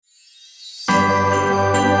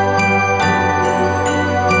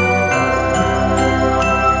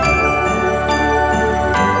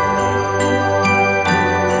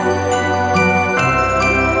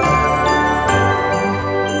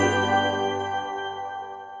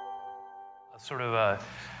Sort of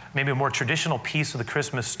maybe a more traditional piece of the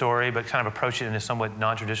Christmas story, but kind of approach it in a somewhat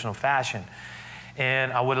non-traditional fashion.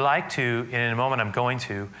 And I would like to, in a moment I'm going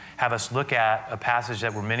to, have us look at a passage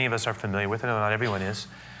that many of us are familiar with, and not everyone is,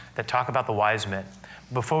 that talk about the wise men.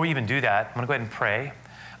 Before we even do that, I'm going to go ahead and pray.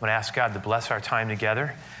 I'm going to ask God to bless our time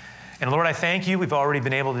together. And Lord, I thank you. We've already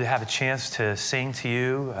been able to have a chance to sing to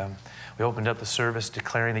you. We opened up the service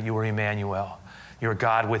declaring that you were Emmanuel. You're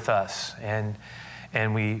God with us.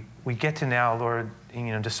 And we get to now, Lord,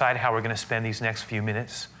 decide how we're going to spend these next few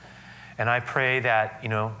minutes. And I pray that,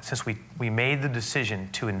 since we made the decision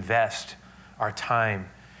to invest our time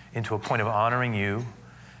into a point of honoring you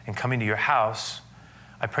and coming to your house,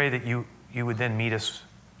 I pray that you would then meet us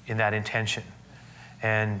in that intention.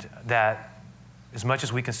 And that as much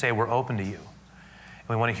as we can say we're open to you, and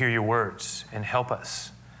we want to hear your words and help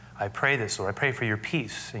us. I pray this, Lord. I pray for your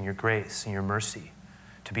peace and your grace and your mercy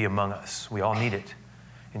to be among us. We all need it.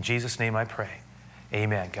 In Jesus' name I pray.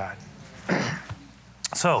 Amen, God.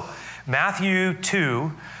 So, Matthew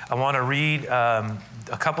 2, I want to read a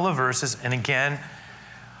couple of verses. And again,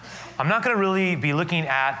 I'm not going to really be looking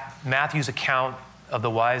at Matthew's account of the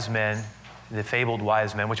wise men, the fabled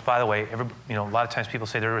wise men, which, by the way, a lot of times people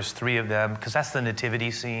say there was 3 of them because that's the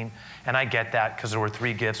nativity scene. And I get that because there were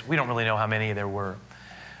 3 gifts. We don't really know how many there were.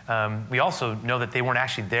 We also know that they weren't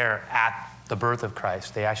actually there at the birth of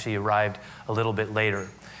Christ. They actually arrived a little bit later.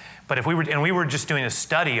 But if we were just doing a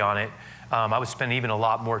study on it, I would spend even a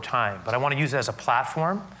lot more time. But I want to use it as a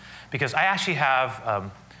platform because I actually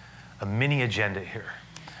have a mini agenda here.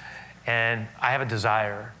 And I have a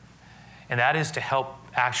desire, and that is to help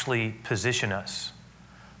actually position us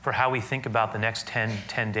for how we think about the next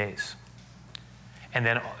 10 days. And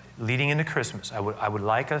then leading into Christmas, I would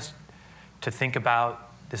like us to think about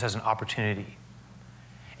this as an opportunity.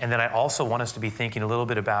 And then I also want us to be thinking a little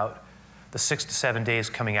bit about the 6 to 7 days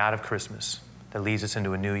coming out of Christmas that leads us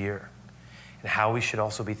into a new year, and how we should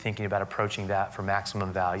also be thinking about approaching that for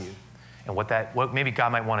maximum value, and what maybe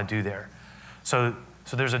God might want to do there. So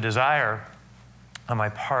there's a desire on my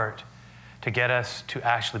part to get us to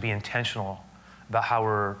actually be intentional about how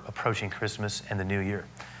we're approaching Christmas and the new year.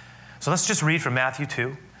 So let's just read from Matthew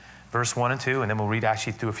 2, verse 1 and 2, and then we'll read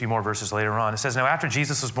actually through a few more verses later on. It says, "Now after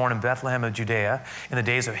Jesus was born in Bethlehem of Judea, in the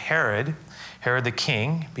days of Herod the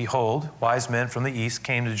king, behold, wise men from the east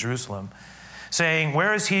came to Jerusalem, saying,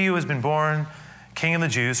 'Where is he who has been born King of the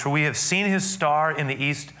Jews? For we have seen his star in the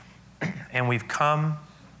east, and we've come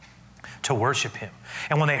to worship him.'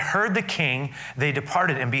 And when they heard the king, they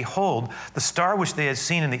departed, and behold, the star which they had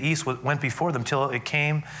seen in the east went before them till it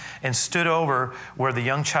came and stood over where the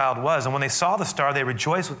young child was. And when they saw the star, they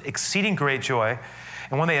rejoiced with exceeding great joy.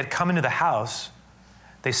 And when they had come into the house,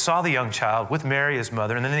 they saw the young child with Mary his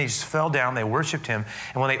mother, and then they just fell down, they worshiped him.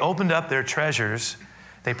 And when they opened up their treasures,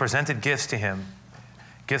 they presented gifts to him,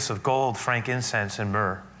 gifts of gold, frankincense, and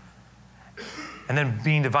myrrh. And then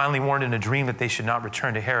being divinely warned in a dream that they should not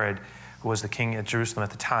return to Herod, who was the king at Jerusalem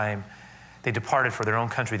at the time, they departed for their own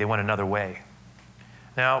country. They went another way."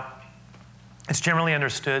 Now, it's generally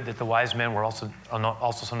understood that the wise men were also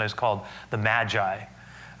sometimes called the Magi.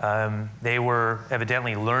 They were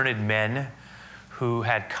evidently learned men who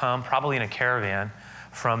had come, probably in a caravan,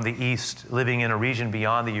 from the east, living in a region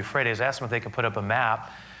beyond the Euphrates. I asked them if they could put up a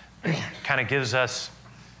map. Kind of gives us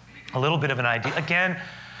a little bit of an idea. Again,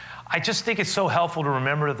 I just think it's so helpful to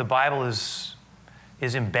remember that the Bible is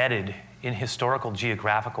embedded in historical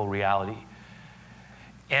geographical reality.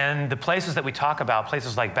 And the places that we talk about,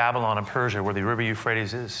 places like Babylon and Persia, where the river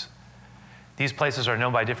Euphrates is, these places are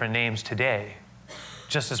known by different names today,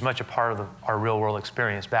 just as much a part of our real world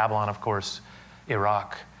experience. Babylon, of course,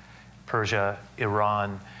 Iraq, Persia,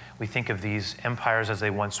 Iran. We think of these empires as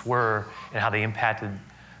they once were and how they impacted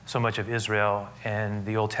so much of Israel, and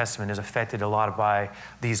the Old Testament is affected a lot by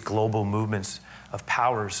these global movements of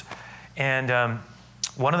powers. And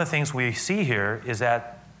one of the things we see here is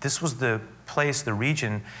that this was the place, the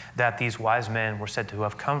region that these wise men were said to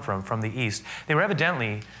have come from the east. They were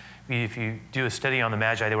evidently, if you do a study on the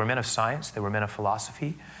Magi, they were men of science, they were men of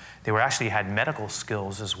philosophy, they were actually had medical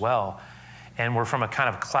skills as well, and were from a kind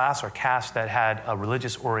of class or caste that had a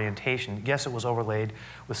religious orientation. Yes, it was overlaid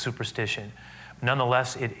with superstition.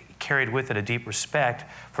 Nonetheless, it carried with it a deep respect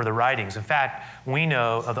for the writings. In fact, we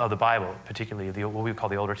know of the Bible, particularly what we call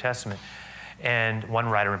the Older Testament, and one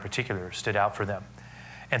writer in particular stood out for them.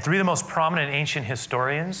 And 3 of the most prominent ancient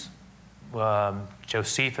historians,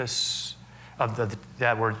 Josephus,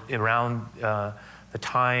 that were around the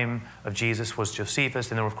time of Jesus, was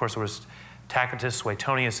Josephus, and then of course there was Tacitus,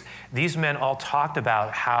 Suetonius. These men all talked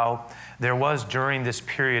about how there was, during this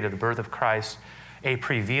period of the birth of Christ, a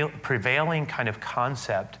prevailing kind of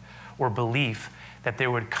concept or belief that there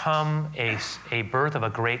would come a birth of a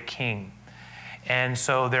great king. And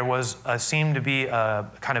so there was seemed to be a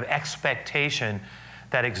kind of expectation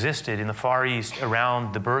that existed in the Far East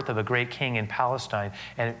around the birth of a great king in Palestine.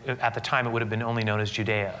 And at the time, it would have been only known as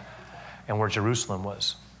Judea, and where Jerusalem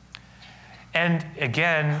was. And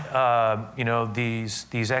again,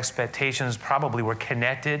 these expectations probably were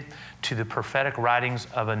connected to the prophetic writings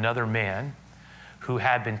of another man who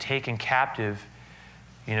had been taken captive,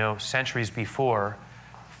 centuries before,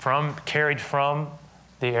 carried from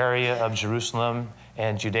the area of Jerusalem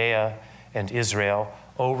and Judea and Israel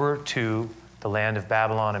over to the land of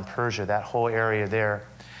Babylon and Persia, that whole area there.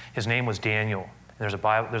 His name was Daniel. There's a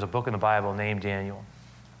book in the Bible named Daniel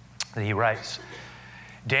that he writes.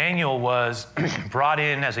 Daniel was brought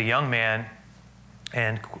in as a young man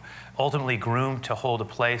and ultimately groomed to hold a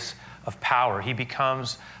place of power. He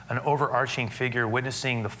becomes an overarching figure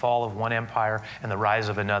witnessing the fall of one empire and the rise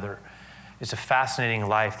of another. It's a fascinating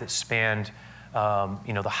life that spanned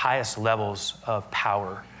the highest levels of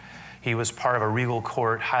power. He was part of a regal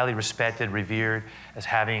court, highly respected, revered, as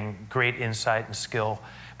having great insight and skill.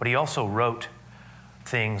 But he also wrote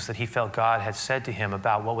things that he felt God had said to him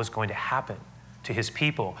about what was going to happen to his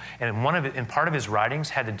people. And part of his writings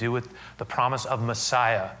had to do with the promise of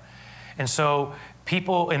Messiah. And so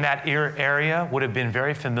people in that area would have been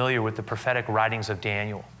very familiar with the prophetic writings of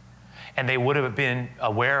Daniel. And they would have been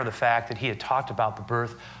aware of the fact that he had talked about the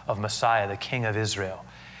birth of Messiah, the King of Israel.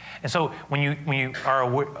 And so when you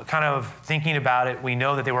are kind of thinking about it, we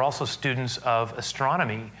know that they were also students of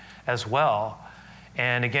astronomy as well.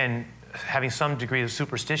 And again, having some degree of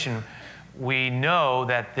superstition, we know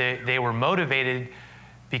that they were motivated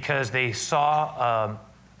because they saw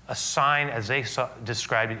a sign, as they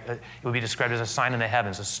described it. It would be described as a sign in the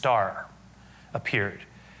heavens. A star appeared.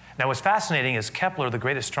 Now, what's fascinating is Kepler, the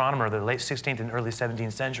great astronomer of the late 16th and early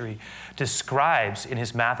 17th century, describes in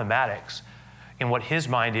his mathematics, in what his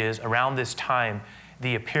mind is, around this time,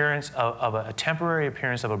 the appearance of a temporary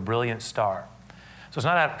appearance of a brilliant star. So it's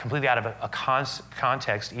not completely out of a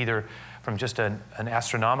context, either from just an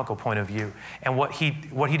astronomical point of view. And what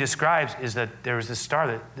he describes is that there was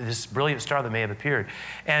this brilliant star that may have appeared.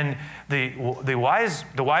 And the wise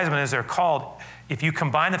men, as they're called, if you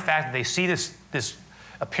combine the fact that they see this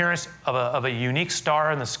appearance of a unique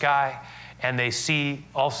star in the sky, and they see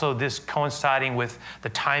also this coinciding with the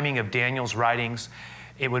timing of Daniel's writings,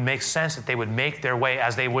 it would make sense that they would make their way,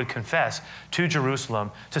 as they would confess, to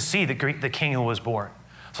Jerusalem to see the king who was born.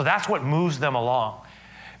 So that's what moves them along.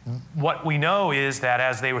 What we know is that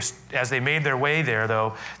as they made their way there,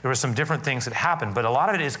 though, there were some different things that happened, but a lot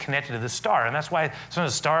of it is connected to the star, and that's why some of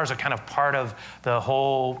the stars are kind of part of the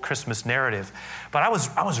whole Christmas narrative. But I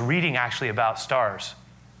was reading actually about stars,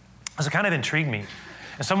 because it kind of intrigued me.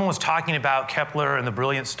 And someone was talking about Kepler and the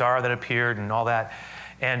brilliant star that appeared and all that.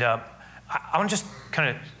 And I'm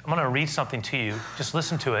going to read something to you. Just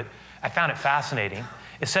listen to it. I found it fascinating.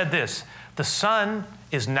 It said this: the sun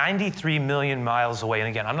is 93 million miles away. And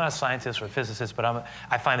again, I'm not a scientist or a physicist, but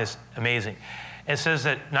I find this amazing. It says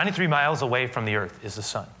that 93 miles away from the earth is the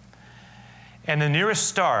sun. And the nearest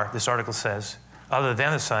star, this article says, other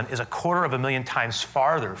than the sun, is 250,000 times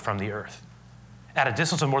farther from the earth, at a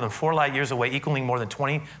distance of more than 4 light years away, equaling more than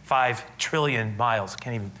 25 trillion miles.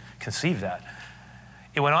 Can't even conceive that.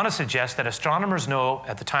 It went on to suggest that astronomers know,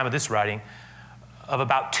 at the time of this writing, of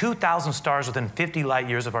about 2,000 stars within 50 light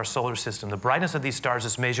years of our solar system. The brightness of these stars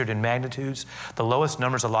is measured in magnitudes. The lowest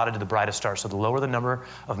number is allotted to the brightest star. So the lower the number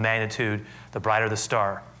of magnitude, the brighter the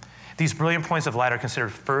star. These brilliant points of light are considered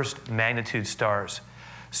first magnitude stars.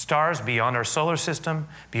 Stars beyond our solar system,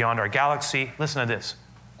 beyond our galaxy, listen to this,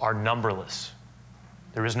 are numberless.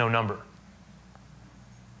 There is no number.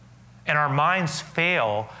 And our minds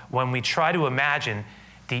fail when we try to imagine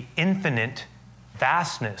the infinite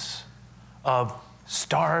vastness of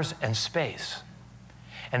stars and space.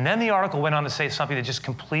 And then the article went on to say something that just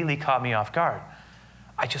completely caught me off guard.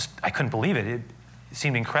 I couldn't believe it. It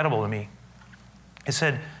seemed incredible to me. It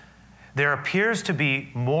said, there appears to be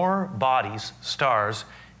more bodies, stars,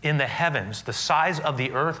 in the heavens, the size of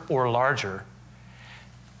the earth or larger,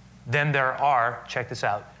 than there are, check this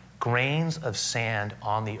out, grains of sand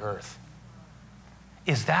on the earth.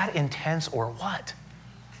 Is that intense or what?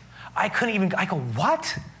 I go,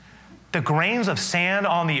 what? The grains of sand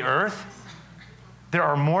on the earth? There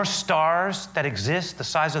are more stars that exist the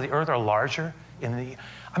size of the earth or larger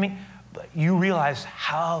you realize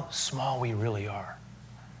how small we really are.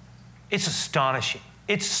 It's astonishing.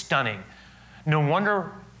 It's stunning. No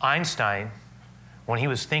wonder Einstein, when he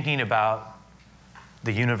was thinking about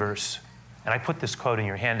the universe, and I put this quote in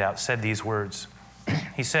your handout, said these words.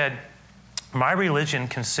 He said, My religion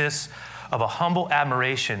consists of a humble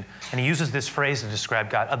admiration, and he uses this phrase to describe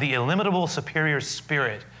God, of the illimitable superior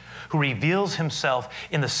spirit who reveals himself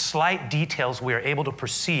in the slight details we are able to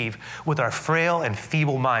perceive with our frail and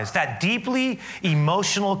feeble minds. That deeply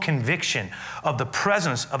emotional conviction of the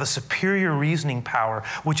presence of a superior reasoning power,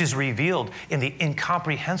 which is revealed in the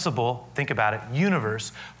incomprehensible, think about it,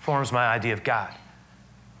 universe, forms my idea of God.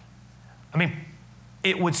 I mean,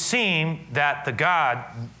 it would seem that the God,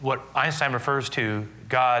 what Einstein refers to,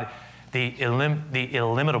 God, the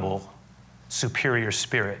illimitable superior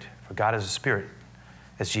spirit, for God is a spirit,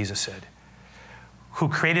 as Jesus said, who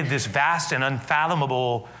created this vast and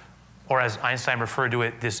unfathomable, or as Einstein referred to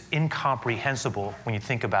it, this incomprehensible, when you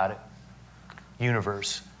think about it,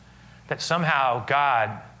 universe. That somehow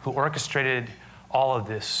God, who orchestrated all of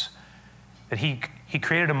this, that he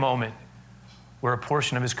created a moment where a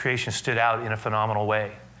portion of his creation stood out in a phenomenal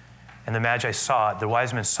way. And the Magi saw it, the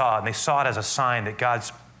wise men saw it, and they saw it as a sign that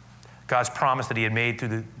God's promise that he had made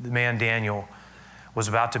through the man Daniel was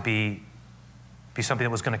about to be something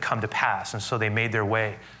that was going to come to pass. And so they made their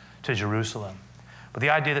way to Jerusalem. But the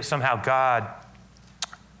idea that somehow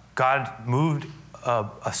God moved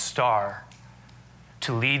a star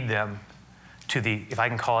to lead them to the, if I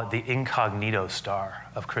can call it, the incognito star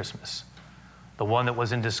of Christmas, the one that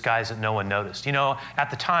was in disguise that no one noticed. You know, at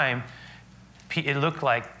the time, it looked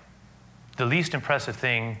like the least impressive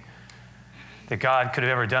thing that God could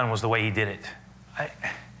have ever done was the way he did it.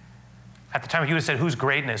 At the time, he would have said, who's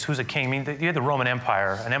greatness? Who's a king? I mean, you had the Roman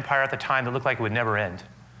Empire, an empire at the time that looked like it would never end.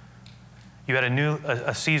 You had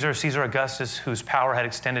a Caesar Augustus, whose power had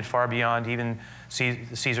extended far beyond even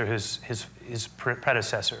Caesar, his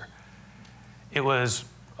predecessor. It was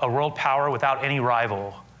a world power without any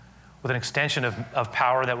rival, with an extension of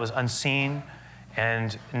power that was unseen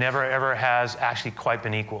and never ever has actually quite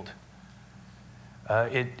been equaled.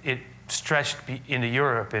 It stretched into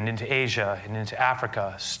Europe and into Asia and into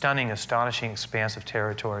Africa, stunning, astonishing expanse of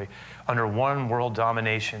territory under one world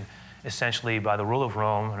domination, essentially by the rule of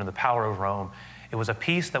Rome, under the power of Rome. It was a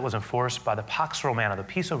peace that was enforced by the Pax Romana, the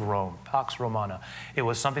peace of Rome, Pax Romana. It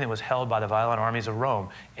was something that was held by the violent armies of Rome.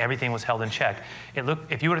 Everything was held in check.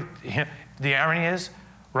 The irony is,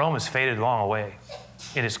 Rome has faded long away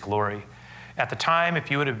in its glory. At the time,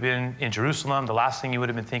 if you would have been in Jerusalem, the last thing you would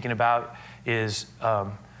have been thinking about is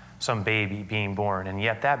some baby being born. And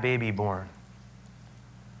yet that baby born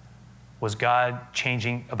was God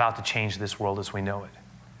about to change this world as we know it.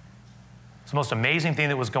 The most amazing thing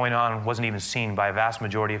that was going on wasn't even seen by a vast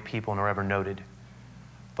majority of people nor ever noted.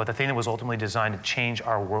 But the thing that was ultimately designed to change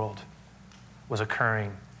our world was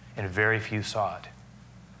occurring, and very few saw it.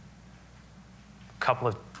 A couple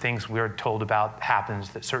of things we're told about happens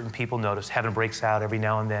that certain people notice. Heaven breaks out every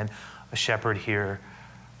now and then, a shepherd here,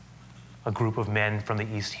 a group of men from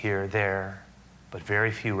the east here, there, but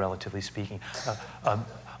very few, relatively speaking.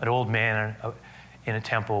 An old man in a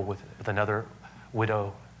temple with another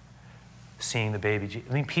widow seeing the baby.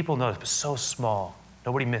 I mean, people noticed, but so small.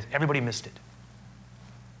 Everybody missed it.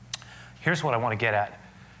 Here's what I want to get at.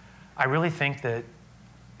 I really think that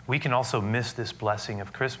we can also miss this blessing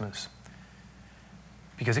of Christmas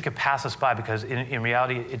because it could pass us by, because in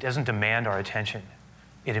reality, it doesn't demand our attention.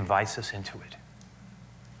 It invites us into it.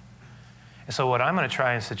 And so what I'm going to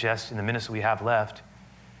try and suggest in the minutes that we have left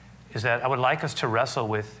is that I would like us to wrestle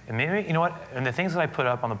with, and maybe, you know what, and the things that I put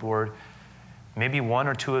up on the board, maybe one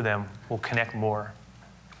or two of them will connect more.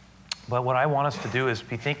 But what I want us to do is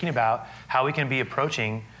be thinking about how we can be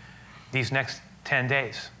approaching these next 10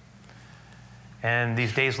 days and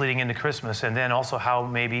these days leading into Christmas, and then also how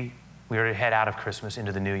maybe we are to head out of Christmas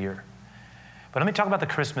into the new year. But let me talk about the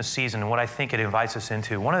Christmas season and what I think it invites us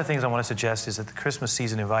into. One of the things I want to suggest is that the Christmas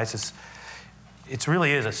season invites us, it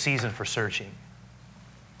really is a season for searching.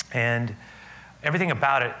 And everything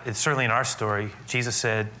about it, it's certainly in our story. Jesus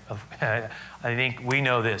said, I think we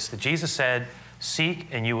know this, that Jesus said, seek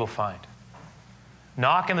and you will find.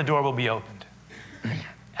 Knock and the door will be opened.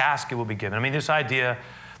 Ask, it will be given. I mean, this idea,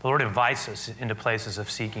 the Lord invites us into places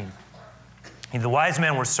of seeking. The wise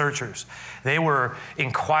men were searchers. They were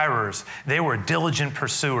inquirers. They were diligent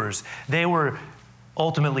pursuers. They were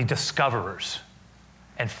ultimately discoverers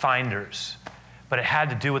and finders. But it had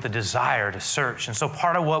to do with the desire to search. And so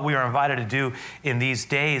part of what we are invited to do in these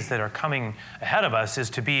days that are coming ahead of us is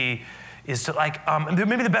to maybe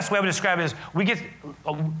the best way I would describe it is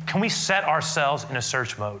can we set ourselves in a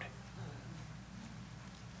search mode?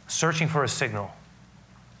 Searching for a signal.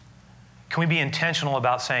 Can we be intentional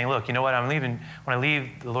about saying, look, you know what, when I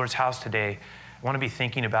leave the Lord's house today, I want to be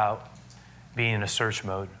thinking about being in a search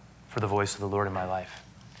mode for the voice of the Lord in my life.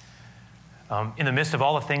 In the midst of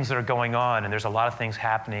all the things that are going on, and there's a lot of things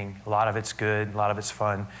happening, a lot of it's good, a lot of it's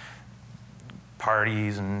fun,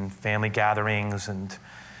 parties and family gatherings and,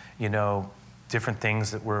 different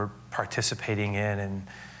things that we're participating in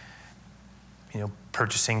and,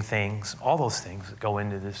 purchasing things, all those things that go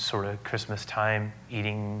into this sort of Christmas time,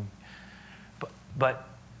 eating. But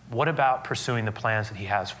what about pursuing the plans that he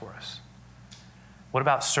has for us? What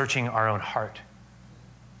about searching our own heart?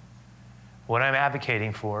 What I'm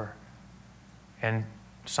advocating for, and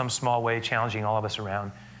some small way challenging all of us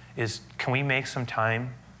around, is can we make some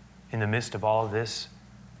time in the midst of all of this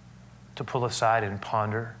to pull aside and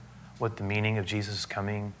ponder what the meaning of Jesus'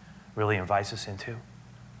 coming really invites us into?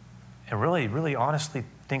 And really, really honestly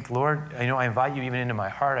think, Lord, I invite you even into my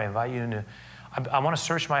heart. I invite you into, I want to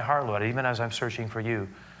search my heart, Lord, even as I'm searching for you.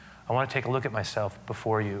 I want to take a look at myself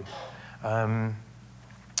before you.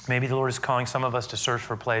 Maybe the Lord is calling some of us to search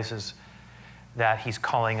for places that he's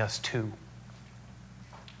calling us to.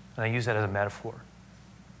 And I use that as a metaphor.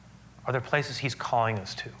 Are there places he's calling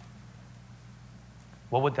us to?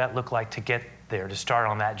 What would that look like to get there, to start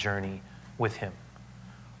on that journey with him?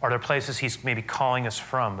 Are there places he's maybe calling us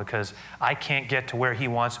from because I can't get to where he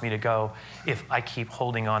wants me to go if I keep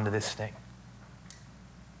holding on to this thing?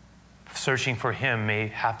 Searching for him may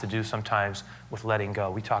have to do sometimes with letting go.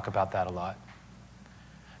 We talk about that a lot.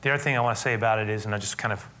 The other thing I want to say about it is, and I just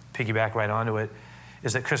kind of piggyback right onto it,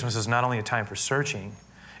 is that Christmas is not only a time for searching,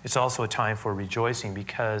 it's also a time for rejoicing,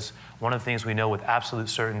 because one of the things we know with absolute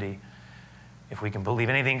certainty, if we can believe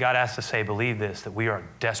anything God has to say, believe this, that we are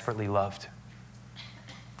desperately loved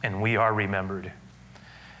and we are remembered.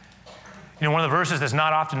 One of the verses that's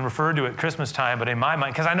not often referred to at Christmas time, but in my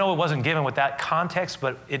mind, because I know it wasn't given with that context,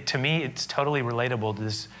 but to me, it's totally relatable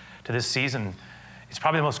to this season. It's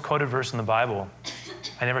probably the most quoted verse in the Bible.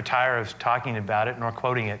 I never tire of talking about it nor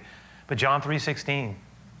quoting it. But John 3:16,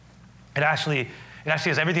 it actually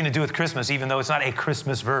has everything to do with Christmas, even though it's not a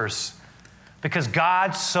Christmas verse. Because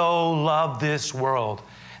God so loved this world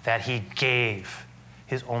that he gave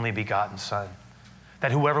his only begotten Son,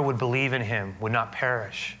 that whoever would believe in him would not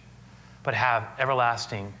perish, but have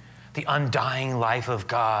everlasting, the undying life of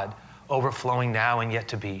God overflowing now and yet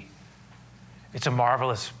to be. It's a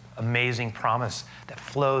marvelous, amazing promise that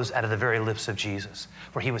flows out of the very lips of Jesus,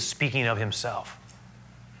 where he was speaking of himself.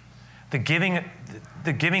 The giving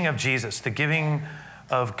of Jesus, the giving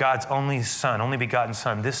of God's only Son, only begotten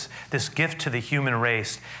Son, this gift to the human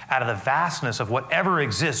race out of the vastness of whatever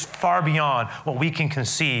exists far beyond what we can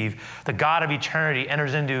conceive, the God of eternity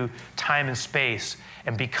enters into time and space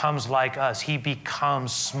and becomes like us. He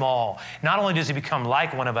becomes small. Not only does he become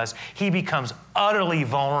like one of us, he becomes utterly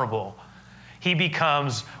vulnerable. He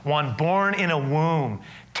becomes one born in a womb,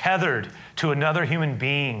 tethered to another human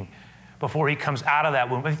being before he comes out of that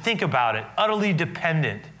womb. And think about it, utterly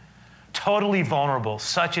dependent, totally vulnerable.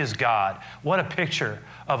 Such is God. What a picture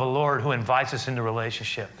of a Lord who invites us into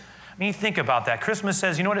relationship. I mean, you think about that. Christmas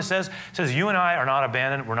says, you know what it says? It says, you and I are not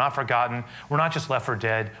abandoned. We're not forgotten. We're not just left for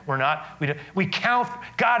dead. We count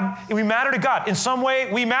God. We matter to God. In some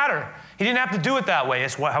way, we matter. He didn't have to do it that way.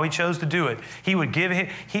 It's how he chose to do it. He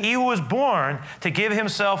was born to give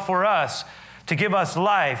himself for us, to give us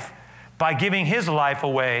life by giving his life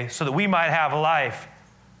away so that we might have a life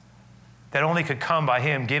that only could come by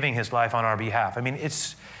him giving his life on our behalf. I mean,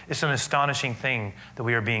 it's an astonishing thing that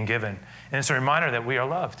we are being given. And it's a reminder that we are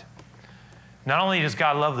loved. Not only does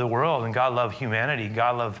God love the world and God love humanity,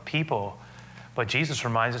 God love people, but Jesus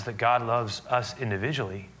reminds us that God loves us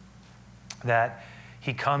individually, that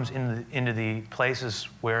he comes into the places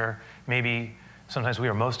where maybe sometimes we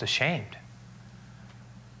are most ashamed.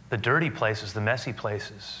 The dirty places, the messy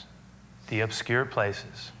places, the obscure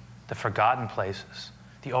places, the forgotten places,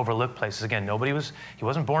 the overlooked places. Again, he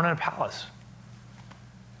wasn't born in a palace.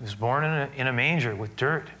 He was born in a manger with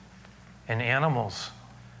dirt and animals.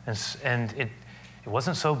 And it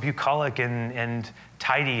wasn't so bucolic and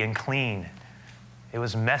tidy and clean. It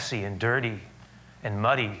was messy and dirty and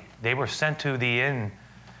muddy. They were sent to the inn,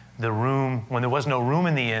 the room. When there was no room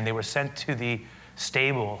in the inn, they were sent to the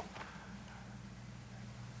stable.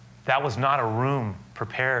 That was not a room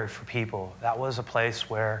prepared for people. That was a place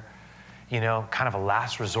where, kind of a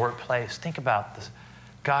last resort place. Think about this.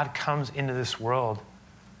 God comes into this world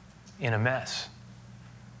in a mess.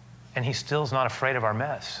 And he still is not afraid of our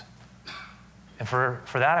mess. And for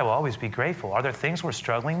that, I will always be grateful. Are there things we're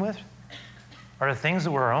struggling with? Are there things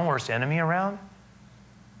that we're our own worst enemy around?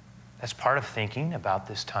 That's part of thinking about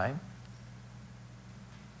this time.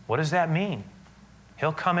 What does that mean?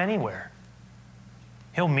 He'll come anywhere.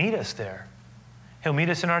 He'll meet us there. He'll meet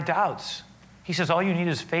us in our doubts. He says, all you need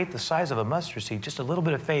is faith the size of a mustard seed. Just a little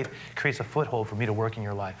bit of faith creates a foothold for me to work in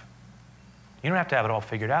your life. You don't have to have it all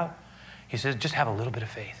figured out. He says, just have a little bit of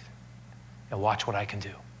faith and watch what I can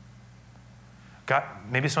do. God,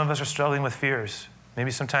 maybe some of us are struggling with fears.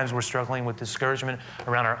 Maybe sometimes we're struggling with discouragement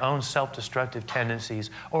around our own self-destructive tendencies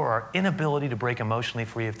or our inability to break emotionally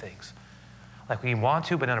free of things. Like we want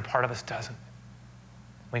to, but then a part of us doesn't.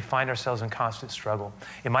 We find ourselves in constant struggle.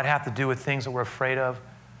 It might have to do with things that we're afraid of.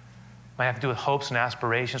 It might have to do with hopes and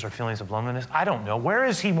aspirations or feelings of loneliness. I don't know. Where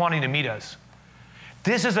is he wanting to meet us?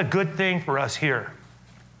 This is a good thing for us here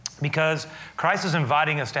because Christ is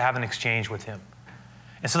inviting us to have an exchange with him.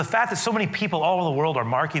 And so the fact that so many people all over the world are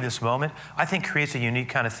marking this moment, I think creates a unique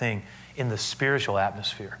kind of thing in the spiritual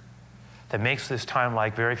atmosphere that makes this time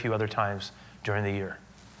like very few other times during the year.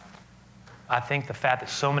 I think the fact that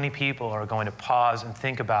so many people are going to pause and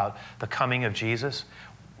think about the coming of Jesus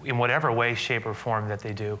in whatever way, shape, or form that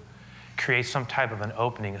they do creates some type of an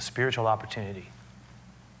opening, a spiritual opportunity.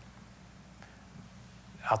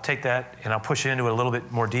 I'll take that and I'll push into it a little bit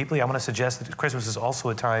more deeply. I want to suggest that Christmas is also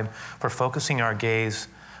a time for focusing our gaze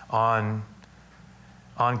on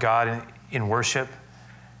God in worship.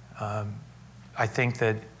 I think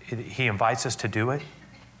that he invites us to do it.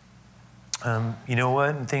 You know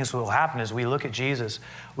what? And things will happen as we look at Jesus,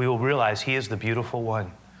 we will realize he is the beautiful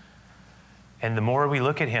one. And the more we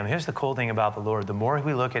look at him, here's the cool thing about the Lord. The more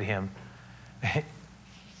we look at him,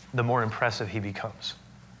 the more impressive he becomes.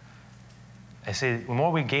 I say, the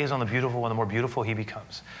more we gaze on the beautiful one, the more beautiful he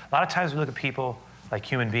becomes. A lot of times we look at people like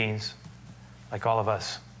human beings, like all of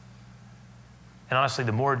us. And honestly,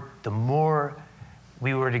 the more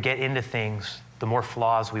we were to get into things, the more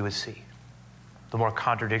flaws we would see, the more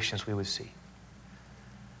contradictions we would see.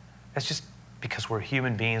 That's just because we're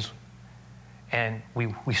human beings and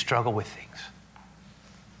we struggle with things.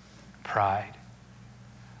 Pride,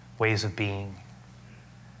 ways of being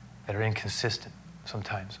that are inconsistent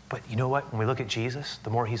sometimes. But you know what? When we look at Jesus, the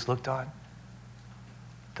more he's looked on,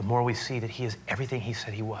 the more we see that he is everything he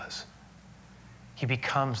said he was. He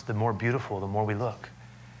becomes the more beautiful the more we look.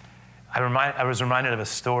 I was reminded of a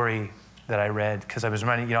story that I read because I was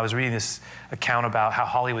reading this account about how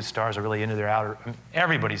Hollywood stars are really into their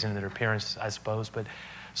everybody's into their appearance, I suppose, but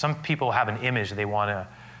some people have an image they want to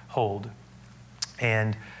hold.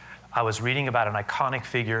 And I was reading about an iconic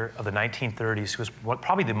figure of the 1930s who was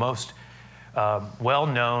probably the most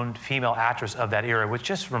well-known female actress of that era, which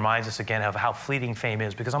just reminds us again of how fleeting fame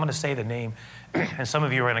is, because I'm going to say the name, and some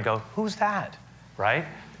of you are going to go, who's that, right?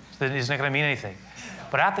 It's not going to mean anything.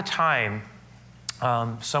 But at the time,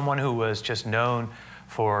 someone who was just known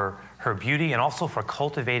for her beauty and also for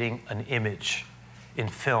cultivating an image in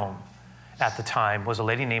film at the time was a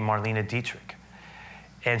lady named Marlene Dietrich.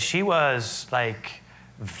 And she was like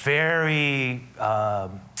very, how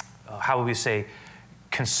would we say,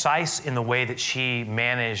 concise in the way that she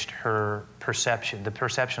managed her perception, the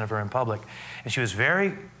perception of her in public. And she was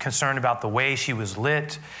very concerned about the way she was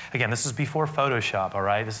lit. Again, this is before Photoshop, all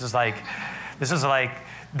right? This is like,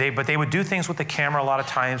 but they would do things with the camera a lot of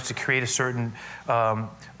times to create a certain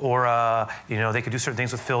aura. They could do certain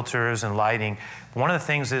things with filters and lighting. One of the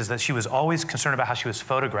things is that she was always concerned about how she was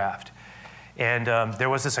photographed. And there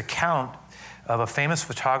was this account of a famous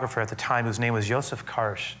photographer at the time whose name was Joseph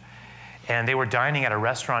Karsh. And they were dining at a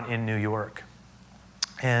restaurant in New York.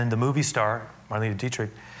 And the movie star, Marlene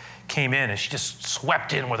Dietrich, came in and she just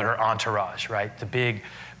swept in with her entourage, right? The big,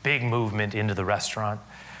 big movement into the restaurant.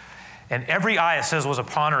 And every eye, it says, was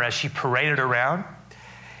upon her as she paraded around.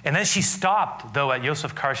 And then she stopped, though, at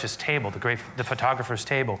Joseph Karsh's table, the photographer's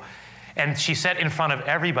table. And she said in front of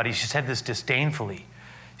everybody, she said this disdainfully.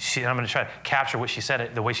 I'm going to try to capture what she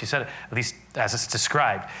said, the way she said it, at least as it's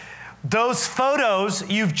described. Those photos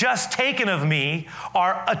you've just taken of me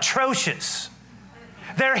are atrocious.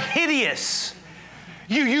 They're hideous.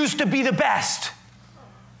 You used to be the best,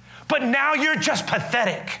 but now you're just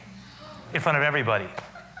pathetic in front of everybody.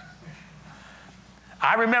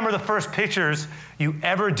 I remember the first pictures you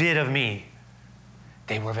ever did of me.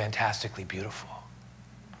 They were fantastically beautiful.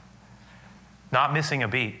 Not missing a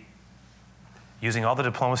beat, using all the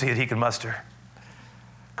diplomacy that he could muster.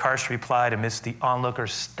 Karsh replied amidst the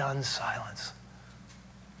onlookers' stunned silence.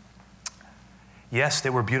 Yes, they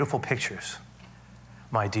were beautiful pictures,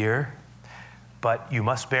 my dear, but you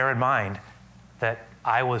must bear in mind that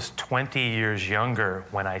I was 20 years younger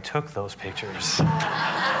when I took those pictures.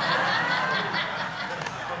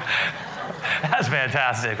 That's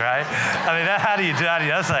fantastic, right? I mean, how do you do that?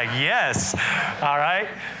 That's like, yes, all right?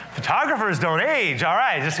 Photographers don't age, all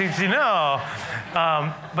right, just so you know.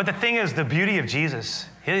 But the thing is, the beauty of Jesus,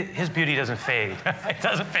 his beauty doesn't fade. It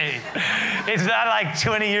doesn't fade. It's not like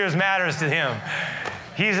 20 years matters to him.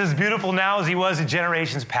 He's as beautiful now as he was in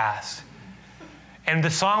generations past. And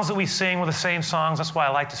the songs that we sing were the same songs. That's why I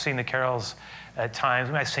like to sing the carols at times.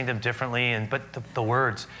 We might sing them differently, but the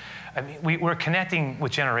words. I mean, we're connecting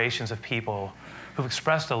with generations of people who've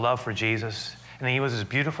expressed a love for Jesus, and he was as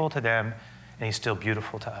beautiful to them, and he's still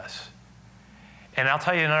beautiful to us. And I'll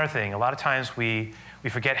tell you another thing. A lot of times we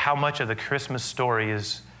forget how much of the Christmas story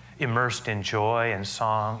is immersed in joy and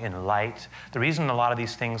song and light. The reason a lot of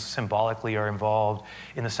these things symbolically are involved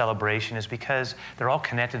in the celebration is because they're all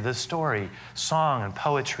connected to the story. Song and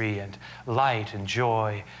poetry and light and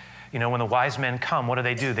joy. You know, when the wise men come, what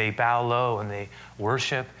do? They bow low and they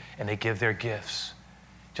worship and they give their gifts.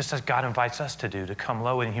 Just as God invites us to do, to come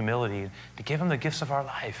low in humility, to give him the gifts of our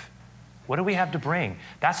life. What do we have to bring?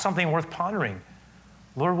 That's something worth pondering.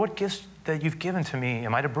 Lord, what gifts that you've given to me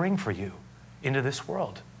am I to bring for you into this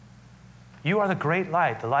world? You are the great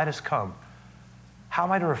light. The light has come. How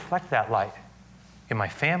am I to reflect that light? In my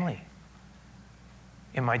family,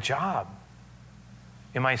 in my job,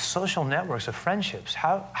 in my social networks of friendships.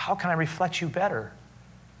 How can I reflect you better?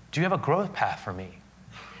 Do you have a growth path for me?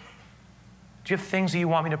 Do you have things that you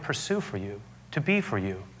want me to pursue for you, to be for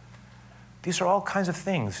you? These are all kinds of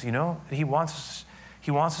things, you know, that he wants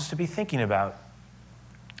us to be thinking about.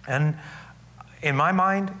 And in my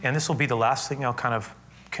mind, and this will be the last thing I'll kind of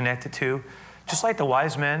connect it to, just like the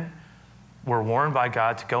wise men were warned by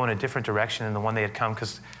God to go in a different direction than the one they had come,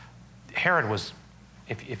 because Herod was,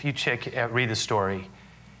 if you read the story,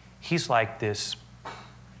 he's like this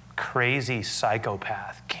crazy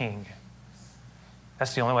psychopath king.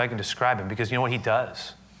 That's the only way I can describe him, because you know what he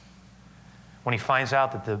does? When he finds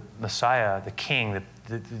out that the Messiah, the king,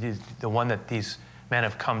 the one that these men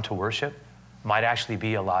have come to worship, might actually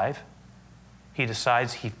be alive, he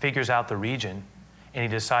figures out the region, and he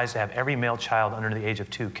decides to have every male child under the age of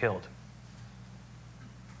 2 killed.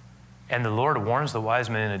 And the Lord warns the wise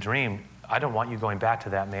men in a dream, I don't want you going back to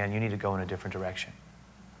that man. You need to go in a different direction.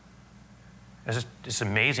 There's just this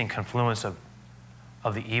amazing confluence of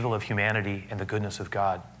the evil of humanity and the goodness of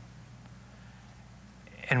God.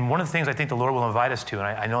 And one of the things I think the Lord will invite us to, and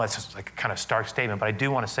I know that's just like a kind of stark statement, but I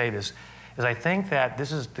do want to say this, is I think that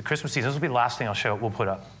this is the Christmas season. This will be the last thing we'll put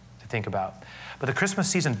up to think about. But the Christmas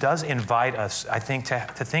season does invite us, I think, to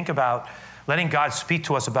think about letting God speak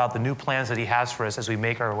to us about the new plans that he has for us as we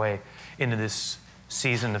make our way into this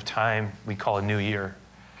season of time we call a new year.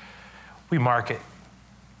 We mark it.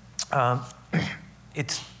 I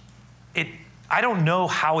don't know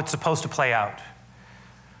how it's supposed to play out.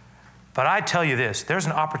 But I tell you this, there's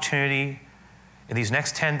an opportunity in these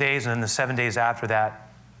next 10 days and then the 7 days after that.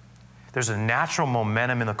 There's a natural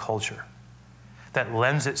momentum in the culture that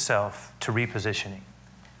lends itself to repositioning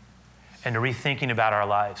and to rethinking about our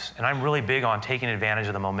lives. And I'm really big on taking advantage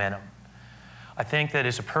of the momentum. I think that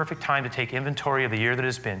it's a perfect time to take inventory of the year that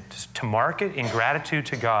has been, to mark it in gratitude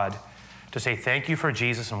to God, to say thank you for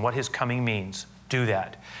Jesus and what his coming means. Do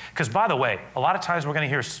that. Because by the way, a lot of times we're going to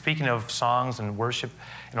hear, speaking of songs and worship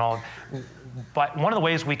and all, but one of the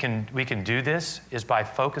ways we can do this is by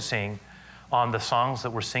focusing on the songs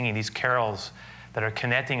that we're singing, these carols that are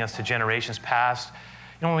connecting us to generations past.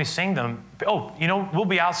 You know, when we sing them, we'll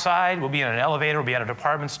be outside, we'll be in an elevator, we'll be at a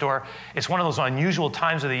department store. It's one of those unusual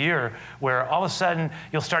times of the year where all of a sudden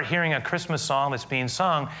you'll start hearing a Christmas song that's being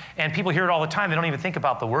sung, and people hear it all the time. They don't even think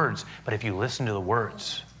about the words. But if you listen to the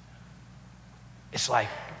words, it's like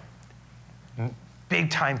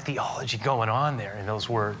big-time theology going on there in those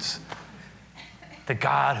words. The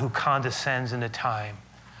God who condescends into time.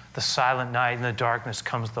 The silent night, in the darkness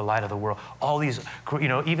comes the light of the world. All these,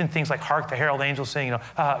 even things like Hark the Herald Angels Sing,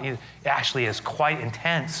 it actually is quite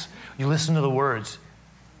intense. You listen to the words,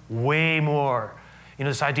 way more.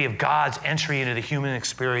 This idea of God's entry into the human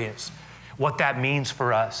experience, what that means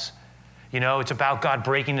for us. It's about God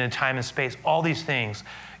breaking into time and space, all these things,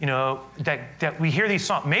 that we hear these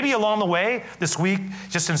songs. Maybe along the way this week,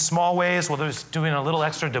 just in small ways, whether it's doing a little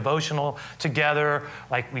extra devotional together,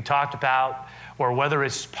 like we talked about, or whether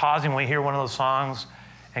it's pausing when we hear one of those songs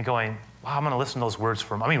and going, wow, I'm going to listen to those words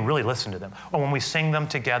for them. Really listen to them. Or when we sing them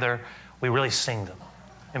together, we really sing them,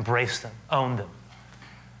 embrace them, own them.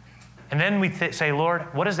 And then we say, Lord,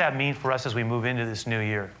 what does that mean for us as we move into this new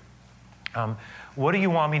year? What do you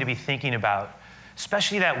want me to be thinking about,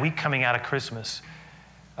 especially that week coming out of Christmas?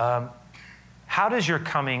 How does your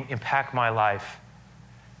coming impact my life?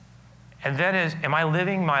 And then am I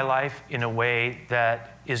living my life in a way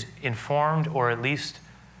that is informed or at least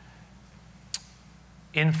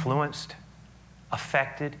influenced,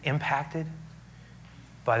 affected, impacted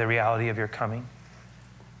by the reality of your coming?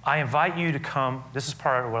 I invite you to come. This is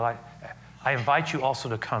part of what I invite you also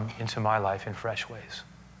to come into my life in fresh ways,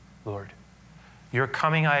 Lord. Your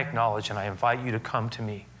coming I acknowledge, and I invite you to come to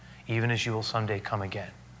me even as you will someday come again.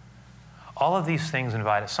 All of these things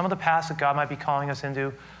invite us. Some of the paths that God might be calling us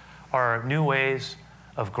into are new ways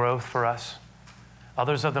of growth for us.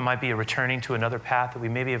 Others of them might be a returning to another path that we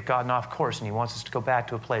maybe have gotten off course, and he wants us to go back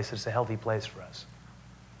to a place that's a healthy place for us.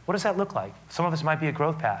 What does that look like? Some of us might be a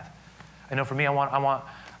growth path. I know for me,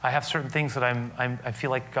 I have certain things that I feel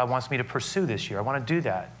like God wants me to pursue this year. I want to do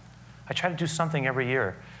that. I try to do something every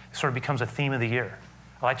year. It sort of becomes a theme of the year.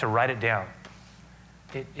 I like to write it down.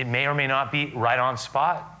 It may or may not be right on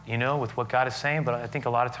spot, with what God is saying, but I think a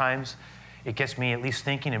lot of times it gets me at least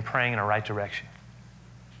thinking and praying in the right direction.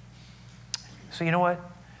 So you know what?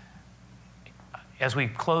 As we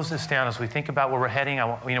close this down, as we think about where we're heading,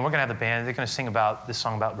 we're going to have the band. They're going to sing about this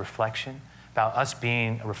song about reflection, about us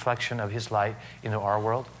being a reflection of his light into our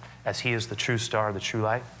world, as he is the true star, the true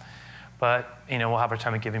light. But, we'll have our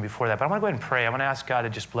time of giving before that. But I want to go ahead and pray. I want to ask God to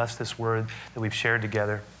just bless this word that we've shared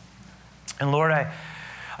together. And Lord, I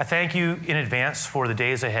thank you in advance for the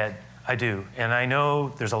days ahead. I do. And I know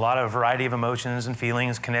there's a lot of variety of emotions and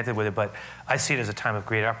feelings connected with it, but I see it as a time of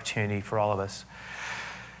great opportunity for all of us.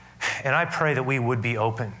 And I pray that we would be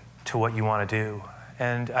open to what you want to do.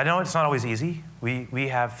 And I know it's not always easy. We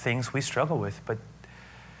have things we struggle with, but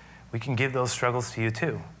we can give those struggles to you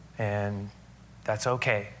too. And that's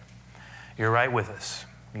okay. You're right with us.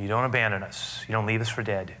 You don't abandon us. You don't leave us for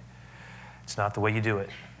dead. It's not the way you do it.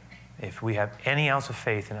 If we have any ounce of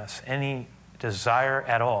faith in us, any desire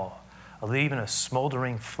at all, or even a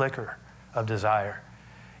smoldering flicker of desire,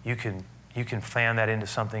 you can fan that into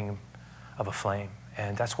something of a flame.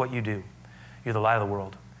 And that's what you do. You're the light of the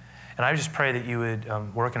world. And I just pray that you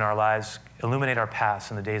would work in our lives, illuminate our paths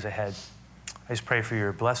in the days ahead. I just pray for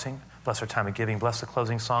your blessing. Bless our time of giving. Bless the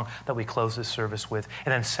closing song that we close this service with.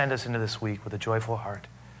 And then send us into this week with a joyful heart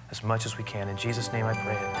as much as we can. In Jesus' name I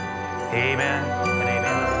pray it. Amen.